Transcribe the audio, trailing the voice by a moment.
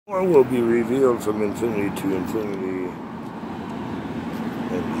More will be revealed from infinity to infinity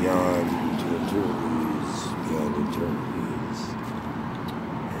and beyond to eternities, beyond eternities.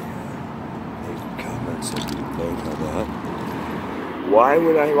 And make comments if you think on that. Why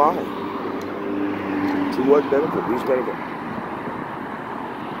would I lie? To what benefit? Whose benefit?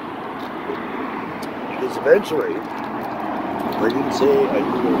 Because eventually, I didn't say I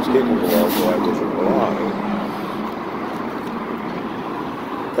knew I was capable of, so I wasn't lying.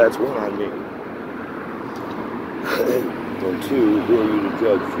 That's one on me. And two, who are you to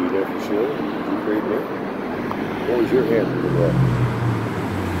judge? Do you know for sure? Did you create me? What was your hand in the glove?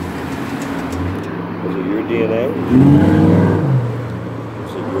 Was it your DNA?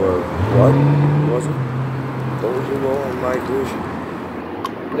 Was it your blood? Was it? What was your role in my creation?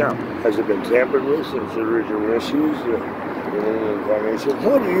 Now, has it been tampered with since the original issues? The incarnation?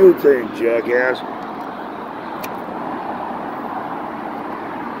 What do you think, jackass?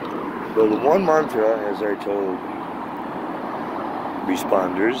 So the one mantra, as I told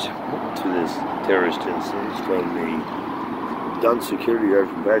responders to this terrorist instance from the done security guard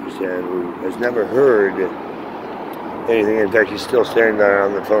from Pakistan, who has never heard anything. In fact, he's still standing there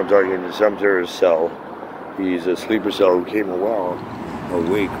on the phone talking to some terrorist cell. He's a sleeper cell who came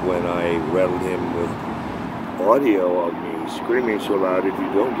awake when I rattled him with audio of me screaming so loud, "If you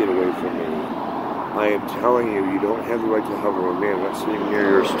don't get away from me, I am telling you, you don't have the right to hover over me. I'm not sitting near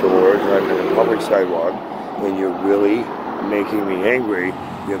your stores. I'm in a public sidewalk, and you're really making me angry.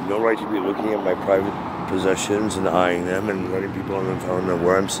 You have no right to be looking at my private possessions and eyeing them and letting people on the phone know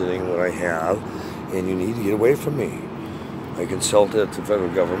where I'm sitting and what I have, and you need to get away from me. I consulted the federal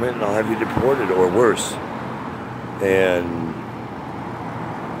government, and I'll have you deported or worse." And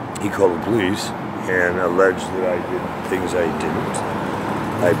he called the police and alleged that I did things I didn't.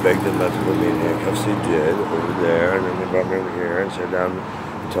 I begged them not to put me in handcuffs. They did over there, and then they brought me over here and sat down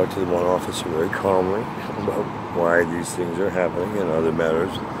and talked to the one officer very calmly about why these things are happening and other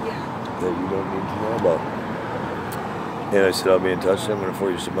matters that you don't need to know about. And I said, I'll be in touch, and I'm going to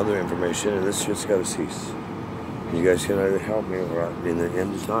forward you some other information, and this shit's got to cease. You guys can either help me, or in the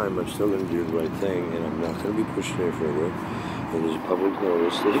end of time, I'm still going to do the right thing, and I'm not going to be pushed any further. And there's a public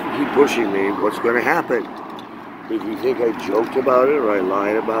notice that if you keep pushing me, what's going to happen? If you think I joked about it, or I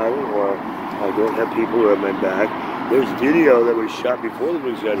lied about it, or I don't have people who have my back, there's video that was shot before the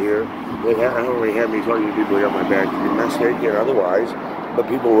police got here that not only had me talking to people who got my back, domestic and otherwise, but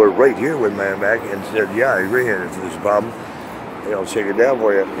people were right here with my back and said, yeah, I agree, and if there's a problem, I'll shake it down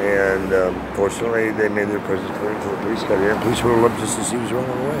for you. And fortunately, they made their presence clear until the police got here, and police were up just as he was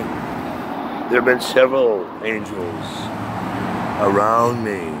running away. There have been several angels around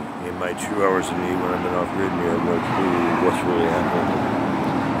me in my 2 hours of need when I've been off-grid, and you have no clue what's really happening.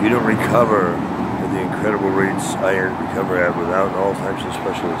 You don't recover at the incredible rates I recover at without all types of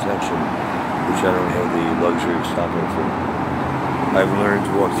special attention, which I don't have the luxury of stopping for. I've learned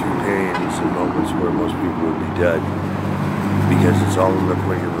to walk through pains in moments where most people would be dead, because it's all in the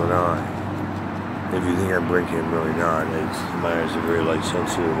blink of an eye. If you think I'm blinking, I'm really not. My eyes are very light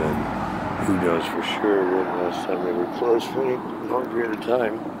sensitive, and who knows for sure when the last time they were closed for any long period of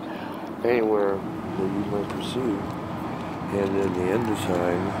time, anywhere that you might perceive. And in the end of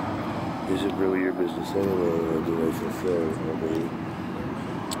time, is it really your business anyway, or did I fulfill every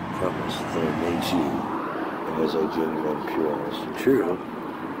promise that I made you, and as I genuine, pure, honest, and true,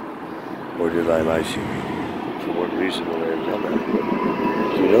 or did I lie to you? For what reason would I have done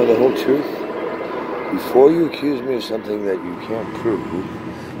that? Do you know the whole truth? Before you accuse me of something that you can't prove,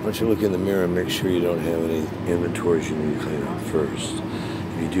 why don't you look in the mirror and make sure you don't have any inventories you need to clean up first.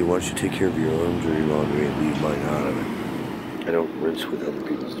 If you do, why don't you take care of your own dirty laundry and leave mine out of it? I don't rinse with other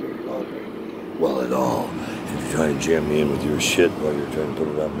people's dirty laundry. Well, at all. If you try and jam me in with your shit while you're trying to put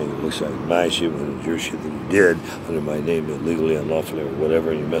it out and make it look like my shit when it's your shit that you did under my name illegally, unlawfully, or whatever,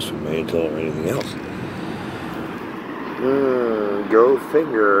 and you mess with my intel or anything else. Go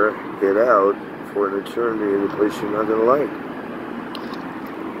figure it out for an eternity in a place you're not going to like.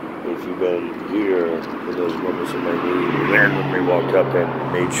 If you've been here in those moments of my need, randomly walked up and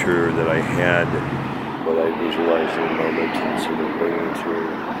made sure that I had what I visualized in the moment, instead of bringing to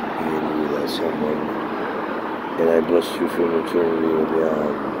you that someone, and I blessed you for an eternity and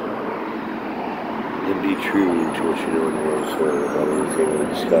beyond. Then be true to what you know in your own soul about everything we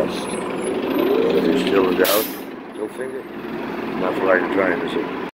discussed. And if you're still in doubt, go figure. Not for lack of trying, is it?